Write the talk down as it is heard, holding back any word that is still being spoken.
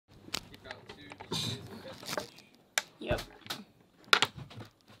Yep.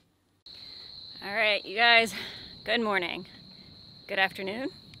 All right, you guys, good morning, good afternoon.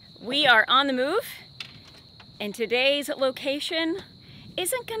 We are on the move, and today's location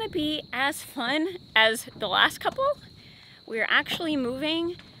isn't gonna be as fun as the last couple. We're actually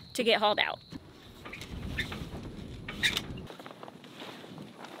moving to get hauled out.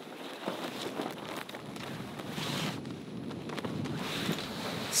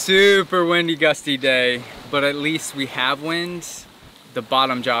 Super windy, gusty day, but at least we have wind. The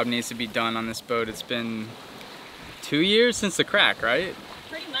bottom job needs to be done on this boat. It's been 2 years since the crack, right?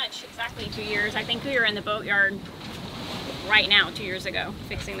 Pretty much, exactly 2 years. I think we were in the boatyard right now 2 years ago,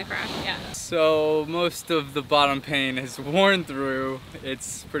 fixing the crack, yeah. So most of the bottom pane is worn through.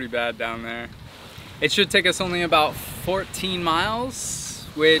 It's pretty bad down there. It should take us only about 14 miles,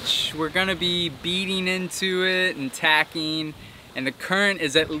 which we're gonna be beating into it and tacking. And the current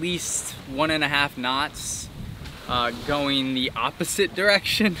is at least 1.5 knots going the opposite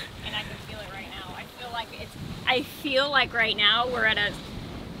direction. And I can feel it right now. I feel like right now we're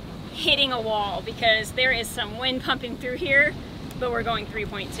hitting a wall because there is some wind pumping through here, but we're going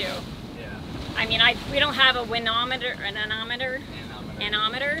 3.2. Yeah. I mean, we don't have a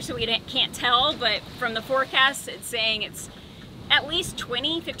anemometer, so we can't tell, but from the forecast, it's saying it's at least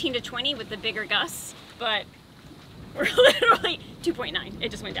 15 to 20 with the bigger gusts, but we're literally 2.9. It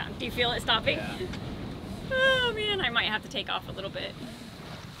just went down. Do you feel it stopping? Yeah. Oh man, I might have to take off a little bit.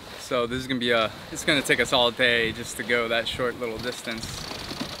 So this is gonna be it's gonna take us all day just to go that short little distance.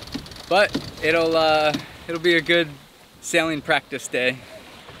 But it'll be a good sailing practice day.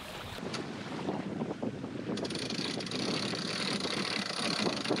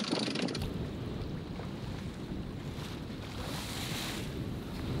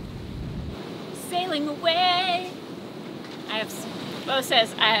 Sailing away. Beau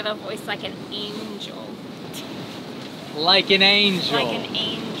says I have a voice like an angel. Like an angel. Like an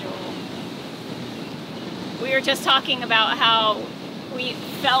angel. We were just talking about how we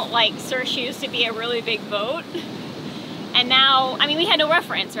felt like Sursh used to be a really big boat. And now, I mean, we had no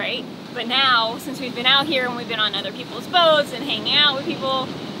reference, right? But now, since we've been out here and we've been on other people's boats and hanging out with people,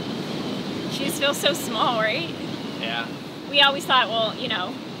 she just feels so small, right? Yeah. We always thought, well, you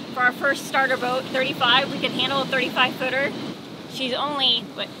know, for our first starter boat, 35, we could handle a 35 footer. She's only,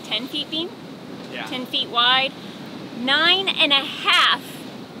 what, 10 feet beam? Yeah. 10 feet wide. 9.5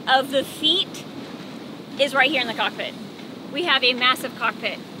 of the feet is right here in the cockpit. We have a massive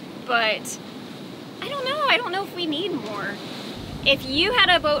cockpit, but I don't know if we need more. If you had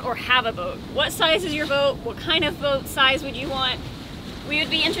a boat or have a boat, what size is your boat? What kind of boat size would you want? We would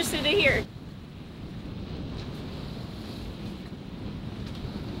be interested to hear.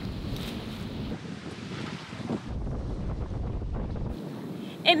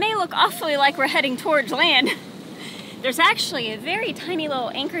 It may look awfully like we're heading towards land. There's actually a very tiny little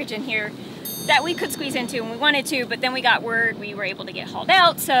anchorage in here that we could squeeze into and we wanted to, but then we got word we were able to get hauled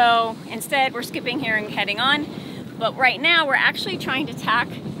out, so instead we're skipping here and heading on. But right now we're actually trying to tack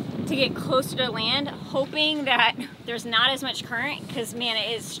to get closer to land, hoping that there's not as much current, because man,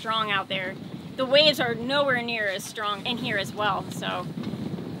 it is strong out there. The waves are nowhere near as strong in here as well, so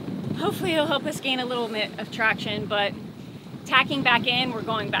hopefully it'll help us gain a little bit of traction, but tacking back in, we're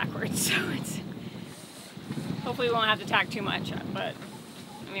going backwards, so hopefully we won't have to tack too much, but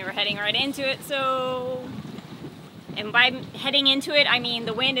I mean, we're heading right into it, so, and by heading into it, I mean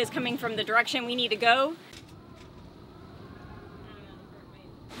the wind is coming from the direction we need to go.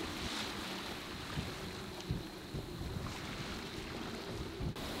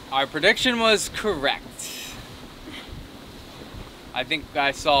 Our prediction was correct. I think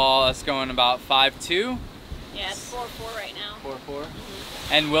I saw us going about 5.2. Yeah, it's 4.4 right now. 4.4?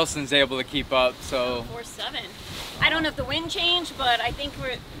 And Wilson's able to keep up, so... 4.7. I don't know if the wind changed, but I think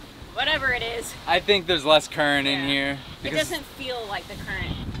we're... whatever it is. I think there's less current in here. It doesn't feel like the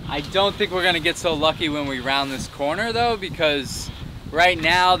current. I don't think we're going to get so lucky when we round this corner, though, because right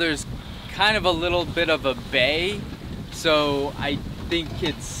now there's kind of a little bit of a bay. So I think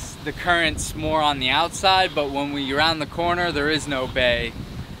the current's more on the outside, but when we round the corner, there is no bay.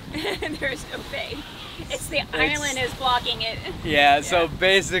 There's no bay. It's the island is blocking it. Yeah, so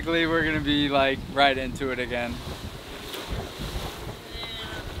basically we're gonna be like right into it again.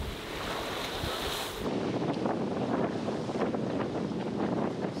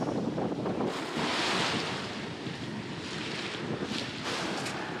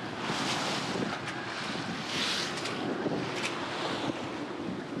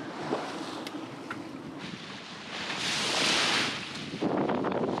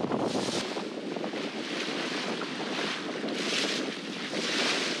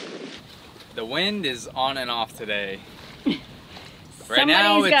 The wind is on and off today.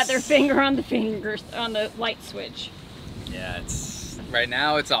 Somebody's got their finger on the light switch. Yeah, right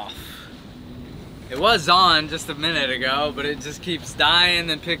now it's off. It was on just a minute ago, but it just keeps dying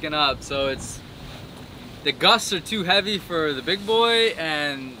and picking up. So the gusts are too heavy for the big boy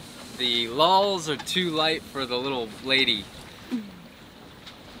and the lulls are too light for the little lady.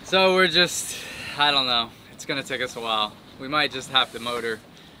 So we're just, I don't know. It's gonna take us a while. We might just have to motor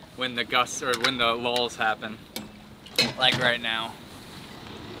when the gusts or when the lulls happen, like right now.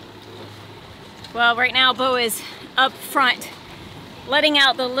 Well, right now Beau is up front, letting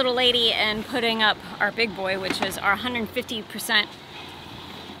out the little lady and putting up our big boy, which is our 150%.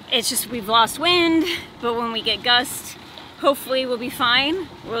 It's just we've lost wind, but when we get gusts, hopefully we'll be fine.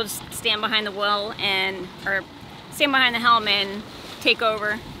 We'll just stand behind the wheel or stand behind the helm and take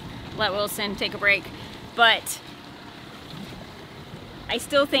over, let Wilson take a break. But I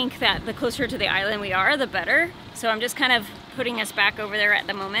still think that the closer to the island we are, the better. So I'm just kind of putting us back over there at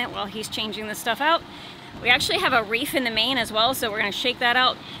the moment while he's changing the stuff out. We actually have a reef in the main as well, so we're gonna shake that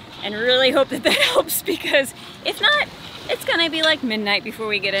out and really hope that that helps, because if not, it's gonna be like midnight before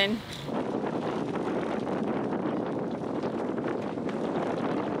we get in.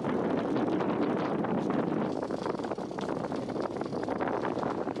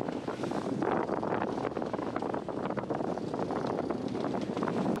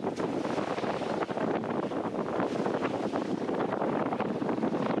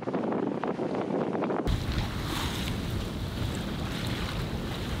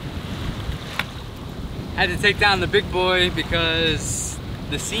 Had to take down the big boy because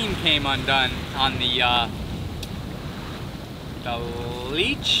the seam came undone on the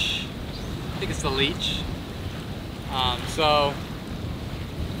leech. I think it's the leech. So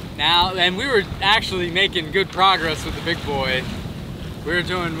now, and we were actually making good progress with the big boy. We were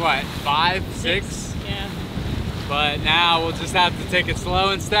doing what, 5, 6? Yeah. But now we'll just have to take it slow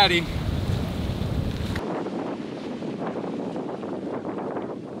and steady.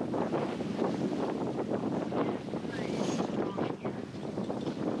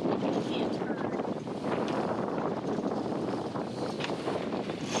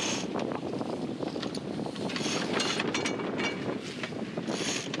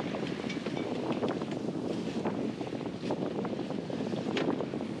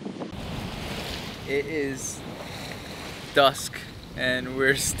 It is dusk and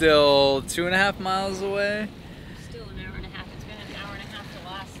we're still 2.5 miles away. Still an hour and a half. It's been an hour and a half the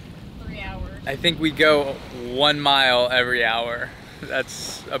last 3 hours. I think we go 1 mile every hour.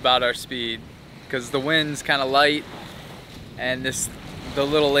 That's about our speed because the wind's kind of light and the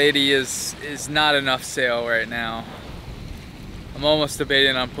little lady is not enough sail right now. I'm almost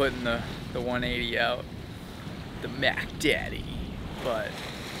debating on putting the 180 out, the Mac Daddy, but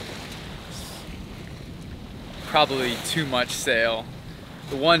probably too much sail.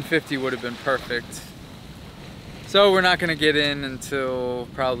 The 150 would have been perfect. So we're not gonna get in until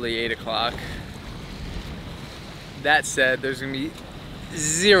probably 8 o'clock. That said, there's gonna be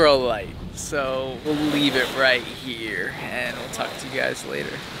 0 light. So we'll leave it right here and we'll talk to you guys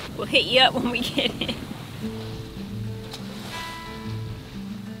later. We'll hit you up when we get in.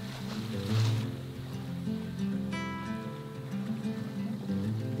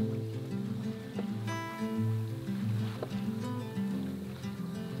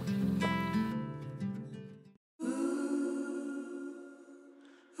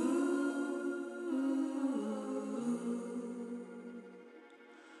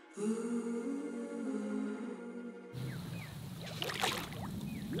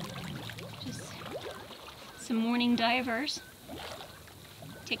 Just some morning divers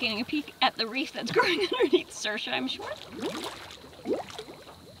taking a peek at the reef that's growing underneath Saoirse, I'm sure.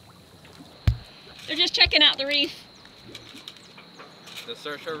 They're just checking out the reef. The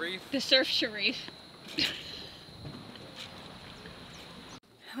Saoirse Reef? The Saoirse Reef.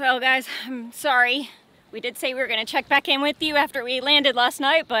 Well guys, I'm sorry. We did say we were going to check back in with you after we landed last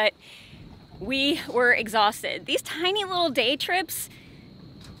night, but we were exhausted. These tiny little day trips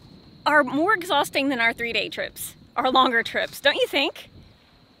are more exhausting than our 3-day trips, our longer trips, don't you think?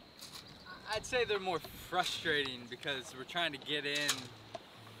 I'd say they're more frustrating because we're trying to get in,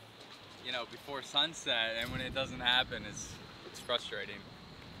 you know, before sunset, and when it doesn't happen, it's frustrating.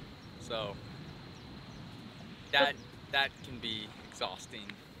 So that can be exhausting.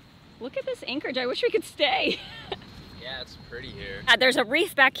 Look at this anchorage. I wish we could stay. Yeah, it's pretty here. There's a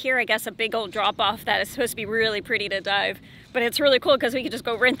reef back here, I guess a big old drop off that is supposed to be really pretty to dive. But it's really cool because we could just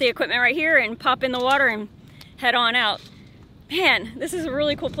go rent the equipment right here and pop in the water and head on out. Man, this is a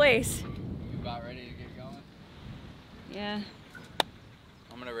really cool place. You about ready to get going? Yeah.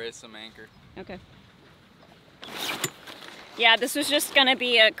 I'm gonna raise some anchor. Okay. Yeah, this was just gonna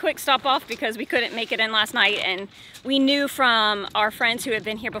be a quick stop off because we couldn't make it in last night, and we knew from our friends who had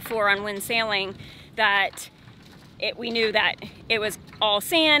been here before on wind sailing that we knew that it was all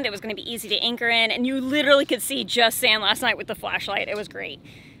sand, it was gonna be easy to anchor in, and you literally could see just sand last night with the flashlight. It was great.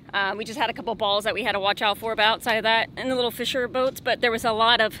 We just had a couple balls that we had to watch out for about outside of that, and the little fisher boats, but there was a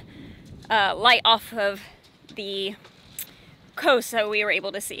lot of light off of the coast that we were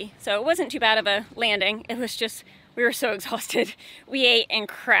able to see. So it wasn't too bad of a landing. It was just, we were so exhausted. We ate and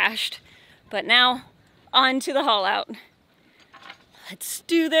crashed. But now, on to the haul out. Let's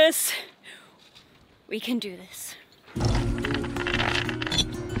do this. We can do this.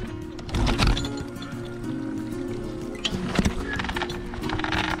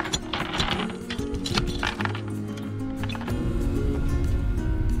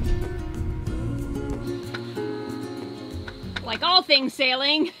 Like all things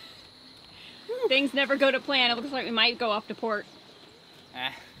sailing, things never go to plan. It looks like we might go off to port.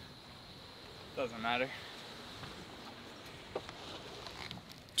 Doesn't matter.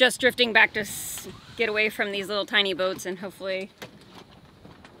 Just drifting back to get away from these little tiny boats, and hopefully,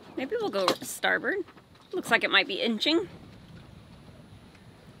 maybe we'll go starboard. Looks like it might be inching.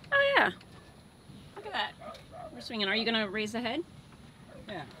 Oh yeah, look at that. We're swinging. Are you gonna raise the head?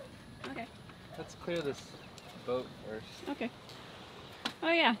 Yeah. Okay. Let's clear this boat first. Okay. Oh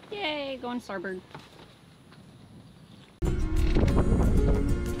yeah, yay, going starboard.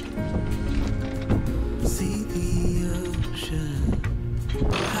 See the ocean,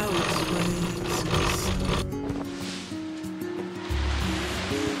 how it sways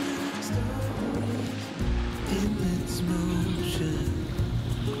in its motion,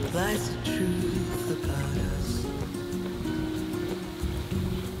 lies the truth about us.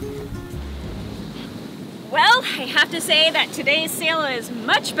 Well, I have to say that today's sail is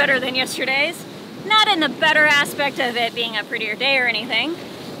much better than yesterday's. Not in the better aspect of it being a prettier day or anything,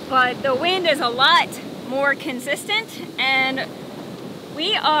 but the wind is a lot more consistent, and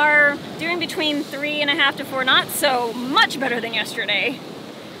we are doing between 3.5 to 4 knots, so much better than yesterday.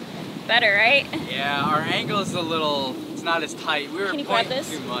 Better, right? Yeah, our angle is a little, it's not as tight. We were Can you grab pointing this?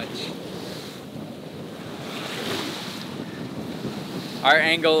 too much. Our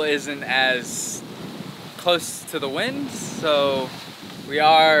angle isn't as close to the wind, so we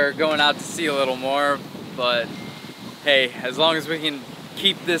are going out to sea a little more, but hey, as long as we can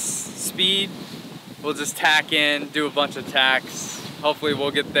keep this speed, we'll just tack in, do a bunch of tacks. Hopefully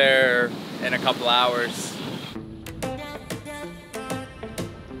we'll get there in a couple hours.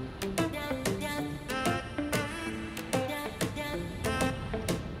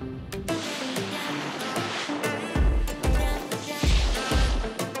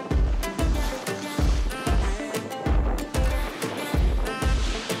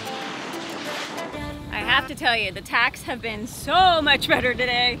 I have to tell you, the tacks have been so much better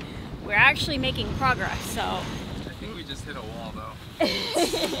today. We're actually making progress, so. I think we just hit a wall though.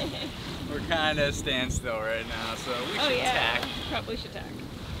 We're kind of standstill right now, so we should tack. Probably should tack.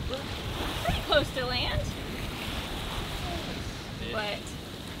 We're pretty close to land, but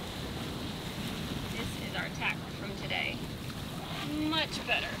this is our tack from today. Much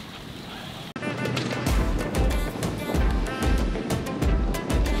better.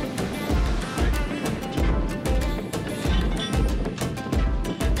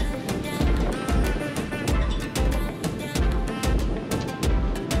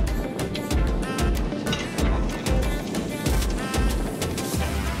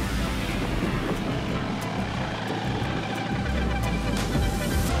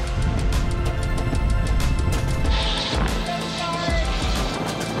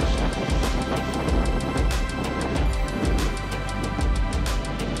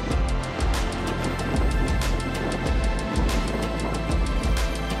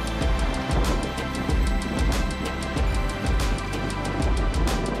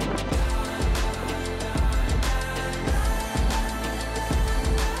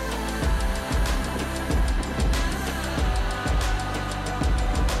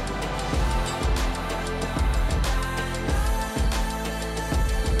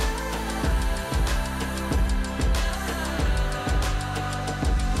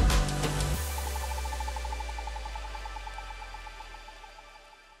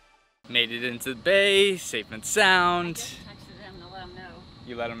 Made it into the bay, safe and sound. I just texted them to let them know.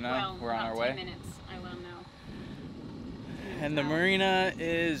 You let them know? Well, we're on about our way. 10 minutes, I let them know. And the marina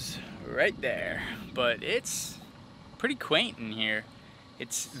is right there, but it's pretty quaint in here.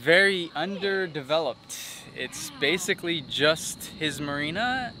 It's very underdeveloped. It's basically just his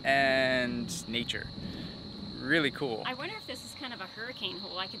marina and nature. really cool. I wonder if this is kind of a hurricane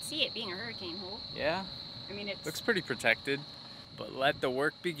hole. I could see it being a hurricane hole. Yeah, I mean, it's... looks pretty protected, but let the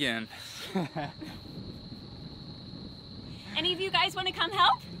work begin. Any of you guys want to come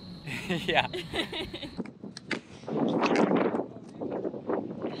help? Yeah.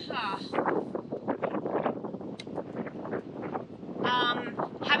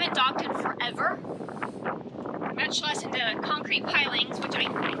 Haven't docked in forever. Much less into concrete pilings, which I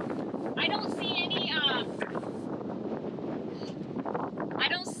don't see any, I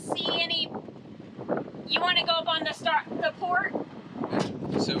don't see any. You want to go up on the port?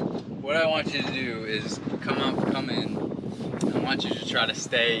 So what I want you to do is come in. I want you to try to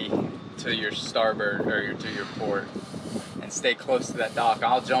stay to your starboard or to your port and stay close to that dock.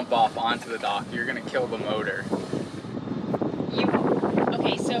 I'll jump off onto the dock. You're gonna kill the motor.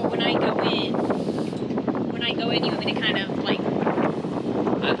 Okay, so when I go in, you want me to kind of like...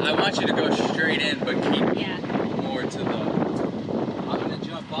 I want you to go straight in, but keep more to the... I'm gonna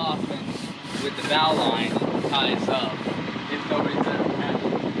jump off and with the bow line and tie us up if nobody's there.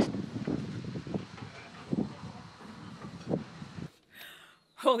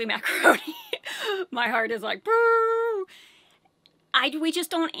 Holy macaroni. My heart is like, brrr. We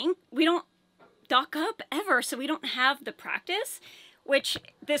just don't dock up ever, so we don't have the practice, which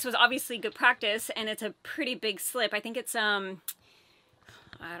this was obviously good practice, and it's a pretty big slip. I think it's, I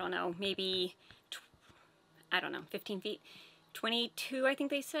don't know, maybe, 15 feet, 22, I think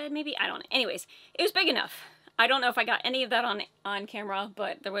they said, maybe, I don't know. Anyways, it was big enough. I don't know if I got any of that on camera,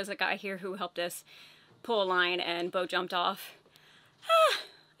 but there was a guy here who helped us pull a line, and Beau jumped off.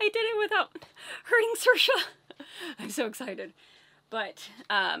 I did it without hurting Saoirse. I'm so excited. But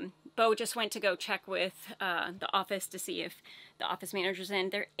Beau just went to go check with the office to see if the office manager's in.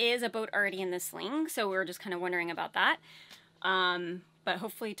 There is a boat already in the sling, so we were just kind of wondering about that. But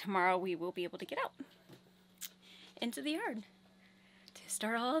hopefully tomorrow we will be able to get out into the yard to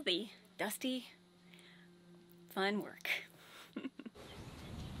start all the dusty, fun work.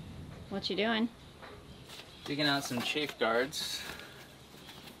 What you doing? Digging out some chafe guards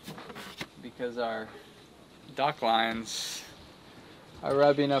because our dock lines are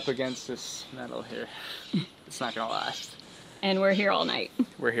rubbing up against this metal here. It's not gonna last. And we're here all night.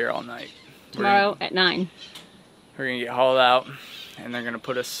 We're here all night. Tomorrow at 9. We're gonna get hauled out and they're gonna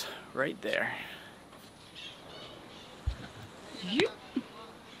put us right there.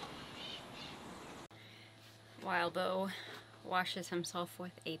 While Beau washes himself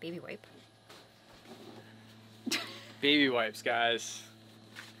with a baby wipe. Baby wipes, guys.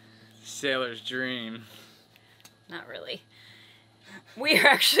 Sailor's dream. Not really. We are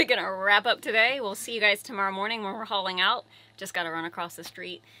actually gonna wrap up today. We'll see you guys tomorrow morning when we're hauling out. Just gotta run across the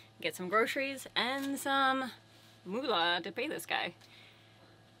street, get some groceries and some moolah to pay this guy.